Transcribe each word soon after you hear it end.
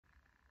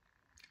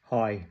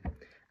Hi,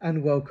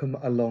 and welcome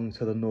along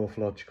to the North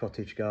Lodge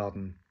Cottage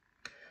Garden.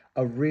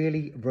 A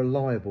really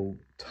reliable,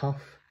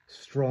 tough,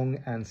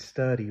 strong and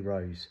sturdy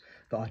rose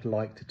that I'd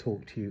like to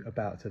talk to you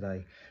about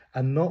today,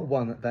 and not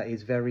one that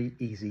is very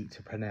easy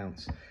to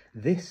pronounce.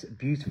 This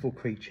beautiful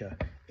creature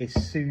is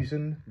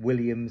Susan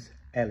Williams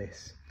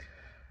Ellis.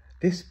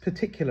 This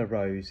particular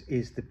rose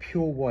is the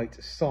pure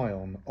white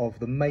scion of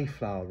the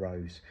Mayflower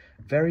rose,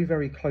 very,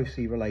 very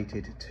closely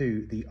related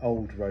to the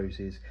old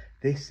roses.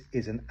 This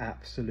is an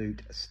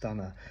absolute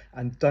stunner,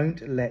 and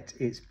don't let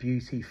its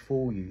beauty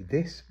fool you.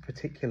 This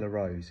particular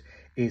rose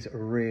is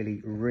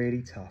really,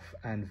 really tough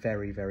and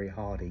very, very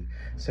hardy.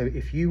 So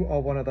if you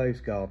are one of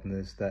those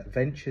gardeners that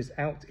ventures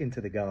out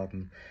into the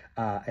garden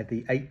at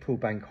the April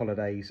bank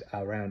holidays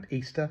around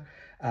Easter,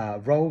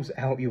 rolls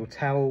out your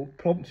towel,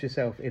 plonks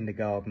yourself in the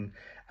garden,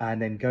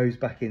 and then goes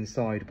back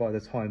inside by the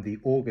time the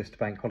August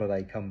bank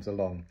holiday comes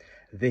along,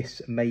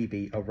 this may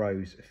be a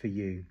rose for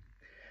you.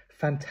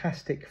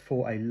 Fantastic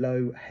for a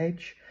low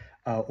hedge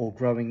or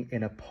growing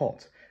in a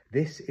pot.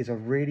 This is a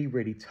really,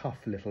 really tough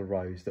little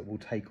rose that will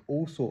take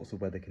all sorts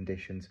of weather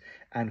conditions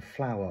and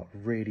flower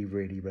really,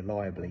 really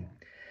reliably.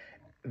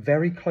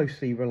 Very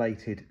closely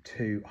related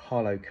to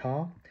Harlow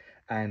Carr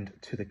and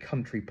to the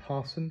country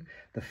parson.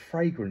 The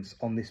fragrance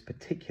on this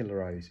particular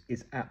rose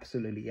is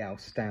absolutely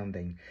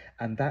outstanding,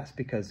 and that's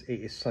because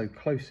it is so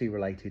closely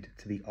related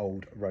to the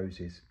old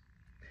roses.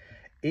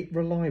 It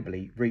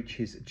reliably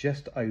reaches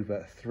just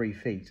over 3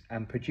 feet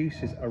and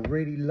produces a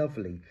really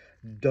lovely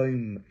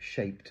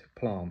dome-shaped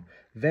plant.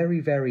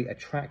 Very, very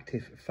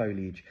attractive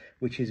foliage,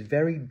 which is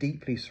very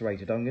deeply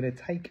serrated. I'm going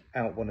to take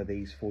out one of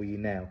these for you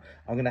now.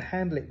 I'm going to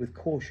handle it with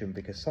caution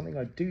because something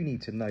I do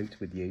need to note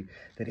with you,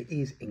 that it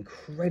is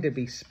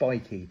incredibly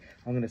spiky.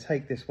 I'm going to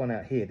take this one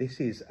out here. This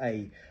is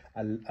a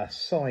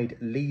side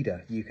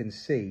leader. You can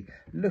see,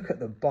 look at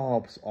the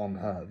barbs on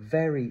her,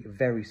 very,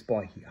 very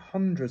spiky,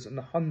 hundreds and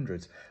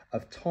hundreds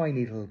of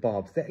tiny little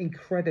barbs. They're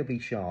incredibly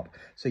sharp,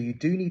 so you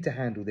do need to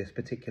handle this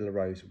particular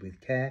rose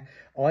with care.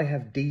 I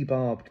have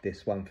debarbed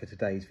this one for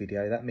today's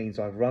video. That means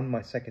I've run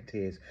my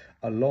secateurs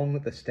along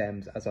the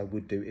stems as I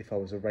would do if I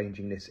was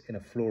arranging this in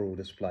a floral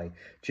display,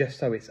 just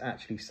so it's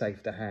actually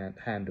safe to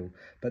handle.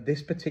 But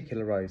this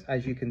particular rose,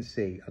 as you can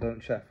see, I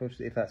don't know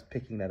if that's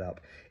picking that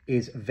up,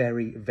 is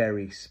very,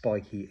 very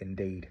spiky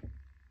indeed.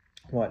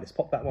 Right, let's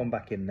pop that one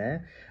back in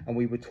there. And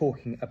we were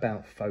talking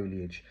about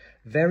foliage.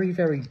 Very,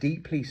 very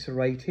deeply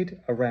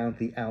serrated around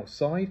the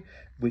outside,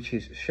 which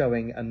is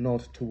showing a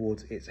nod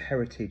towards its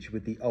heritage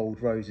with the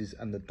old roses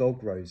and the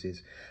dog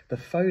roses. The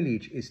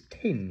foliage is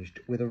tinged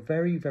with a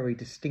very, very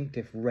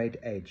distinctive red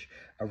edge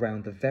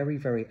around the very,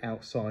 very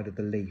outside of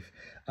the leaf.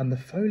 And the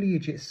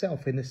foliage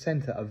itself in the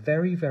centre, a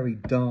very, very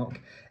dark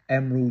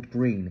emerald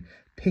green,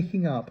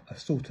 picking up a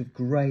sort of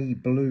grey,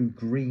 blue,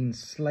 green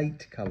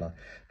slate colour.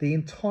 The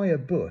entire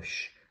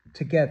bush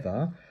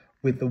together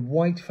with the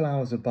white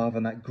flowers above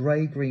and that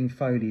grey-green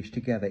foliage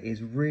together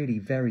is really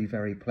very,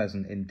 very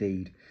pleasant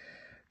indeed.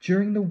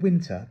 During the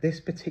winter,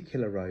 this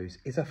particular rose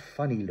is a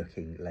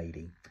funny-looking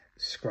lady.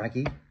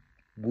 Scraggy,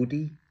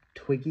 woody,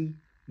 twiggy,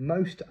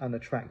 most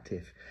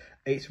unattractive.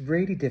 It's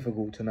really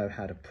difficult to know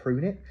how to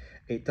prune it.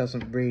 It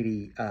doesn't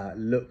really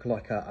look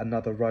like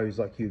another rose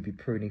like you would be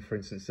pruning, for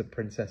instance, the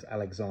Princess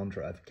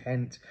Alexandra of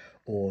Kent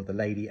or the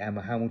Lady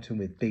Emma Hamilton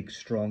with big,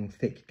 strong,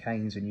 thick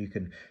canes, and you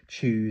can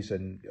choose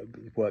and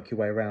work your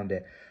way around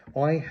it.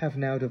 I have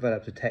now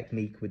developed a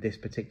technique with this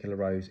particular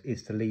rose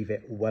is to leave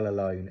it well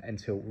alone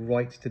until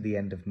right to the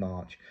end of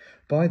March.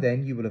 By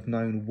then, you will have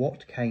known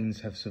what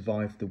canes have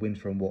survived the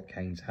winter and what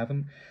canes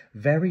haven't.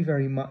 Very,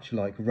 very much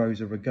like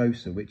Rosa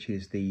rugosa, which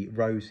is the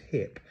rose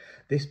hip.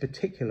 This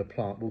particular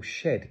plant will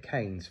shed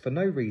canes for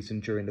no reason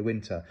during the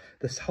winter.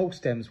 The whole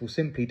stems will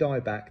simply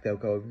die back. They'll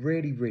go a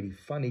really, really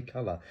funny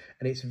colour,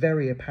 and it's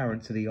very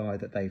apparent to the eye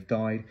that they've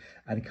died.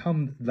 And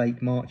come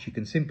late March, you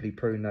can simply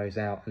prune those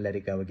out and let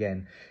it go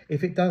again.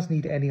 If it does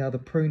need any other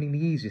pruning,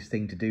 the easiest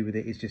thing to do with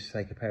it is just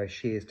take a pair of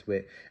shears to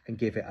it and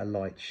give it a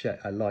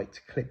light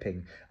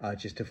clipping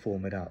just to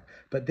form it up.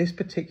 But this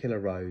particular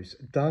rose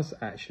does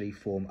actually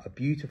form a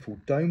beautiful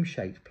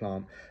dome-shaped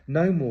plant,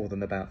 no more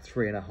than about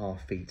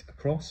 3.5 feet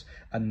across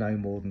and no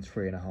more than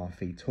 3.5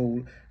 feet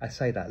tall. I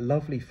say that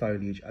lovely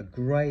foliage, a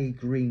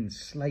grey-green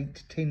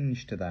slate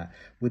tinge to that,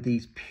 with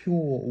these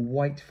pure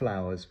white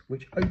flowers,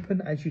 which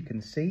open, as you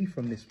can see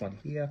from this one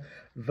here,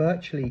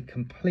 virtually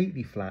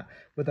completely flat,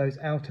 with those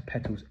outer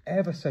petals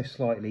ever so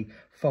slightly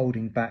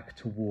folding back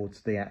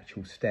towards the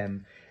actual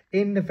stem.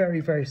 In the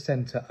very, very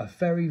centre, a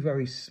very,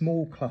 very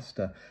small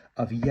cluster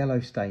of yellow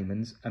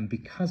stamens, and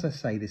because I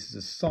say this is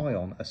a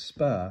scion, a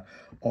spur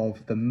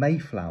of the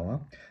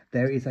Mayflower,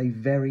 there is a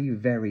very,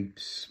 very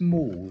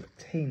small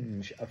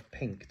tinge of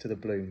pink to the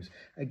blooms.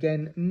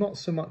 Again, not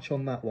so much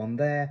on that one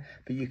there,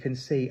 but you can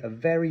see a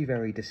very,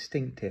 very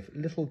distinctive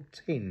little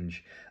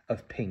tinge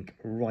of pink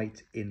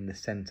right in the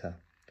centre.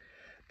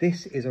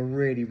 This is a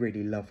really,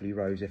 really lovely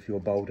rose if you're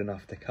bold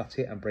enough to cut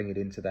it and bring it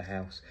into the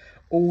house.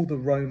 All the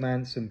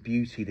romance and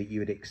beauty that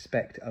you would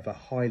expect of a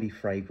highly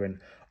fragrant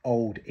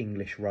old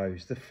English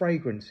rose. The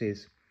fragrance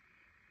is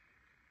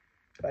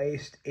but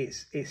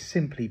it's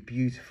simply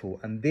beautiful.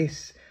 And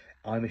this,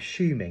 I'm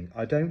assuming,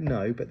 I don't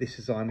know, but this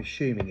is, I'm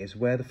assuming, is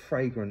where the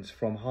fragrance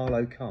from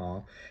Harlow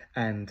Carr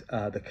and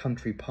the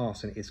Country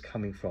Parson is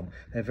coming from.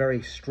 They're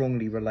very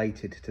strongly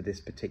related to this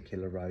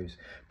particular rose,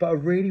 but a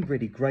really,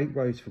 really great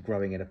rose for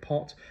growing in a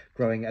pot,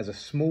 growing as a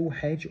small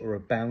hedge or a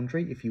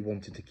boundary if you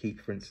wanted to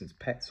keep, for instance,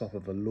 pets off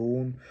of a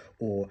lawn,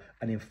 or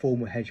an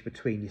informal hedge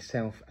between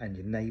yourself and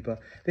your neighbour.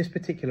 This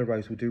particular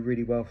rose will do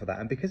really well for that,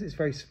 and because it's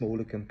very small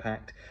and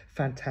compact,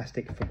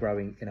 fantastic for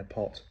growing in a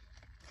pot.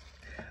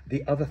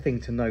 The other thing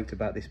to note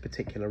about this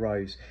particular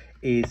rose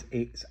is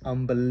its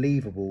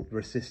unbelievable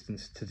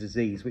resistance to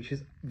disease, which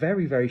is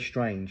very, very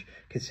strange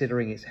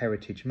considering its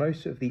heritage.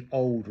 Most of the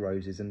old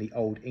roses and the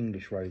old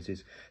English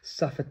roses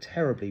suffer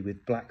terribly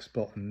with black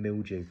spot and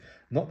mildew.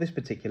 Not this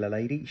particular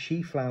lady.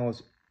 She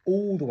flowers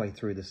all the way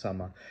through the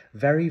summer,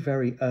 very,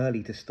 very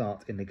early to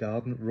start in the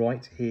garden,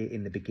 right here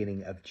in the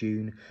beginning of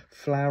June,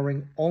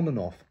 flowering on and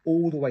off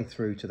all the way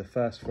through to the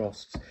first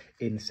frosts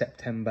in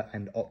September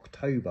and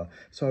October.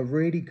 So a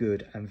really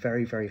good and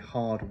very, very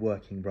hard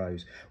working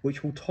rose,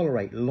 which will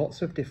tolerate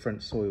lots of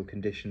different soil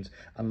conditions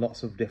and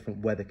lots of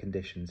different weather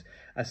conditions.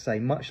 As I say,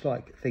 much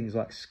like things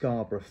like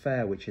Scarborough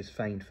Fair, which is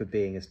famed for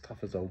being as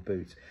tough as old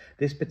boots,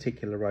 this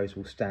particular rose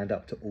will stand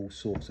up to all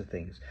sorts of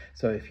things.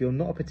 So if you're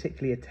not a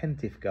particularly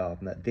attentive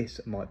gardener, this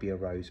might be a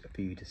rose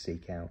for you to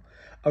seek out.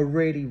 A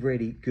really,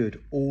 really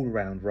good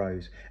all-round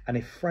rose. And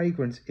if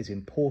fragrance is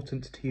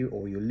important to you,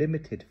 or you're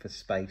limited for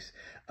space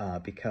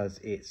because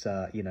it's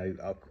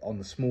on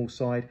the small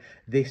side,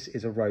 this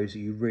is a rose that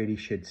you really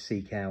should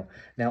seek out.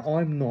 Now,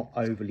 I'm not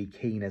overly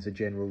keen as a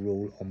general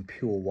rule on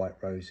pure white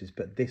roses,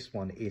 but this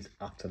one is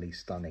utterly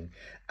stunning.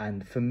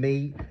 And for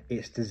me,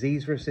 its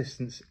disease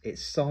resistance,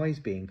 its size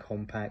being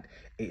compact,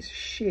 its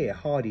sheer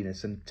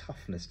hardiness and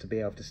toughness to be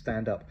able to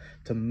stand up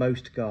to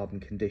most garden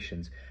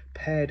conditions,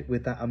 paired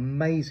with that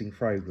amazing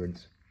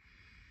fragrance.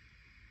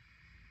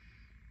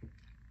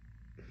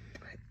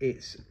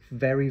 It's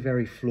very,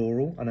 very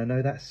floral, and I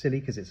know that's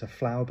silly because it's a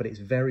flower, but it's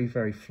very,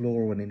 very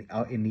floral, and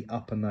in the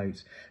upper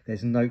notes,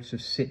 there's notes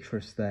of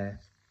citrus there.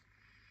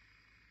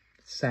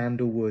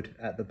 Sandalwood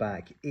at the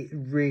back. It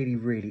really,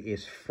 really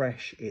is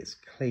fresh, it's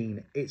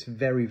clean, it's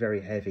very,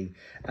 very heavy.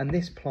 And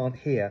this plant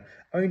here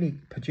only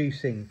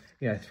producing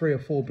 3 or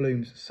 4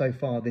 blooms so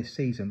far this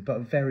season,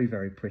 but very,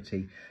 very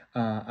pretty.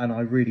 And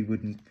I really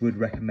would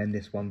recommend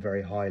this one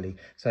very highly.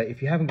 So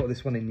if you haven't got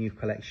this one in your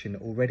collection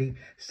already,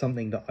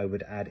 something that I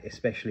would add,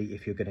 especially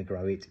if you're going to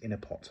grow it in a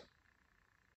pot.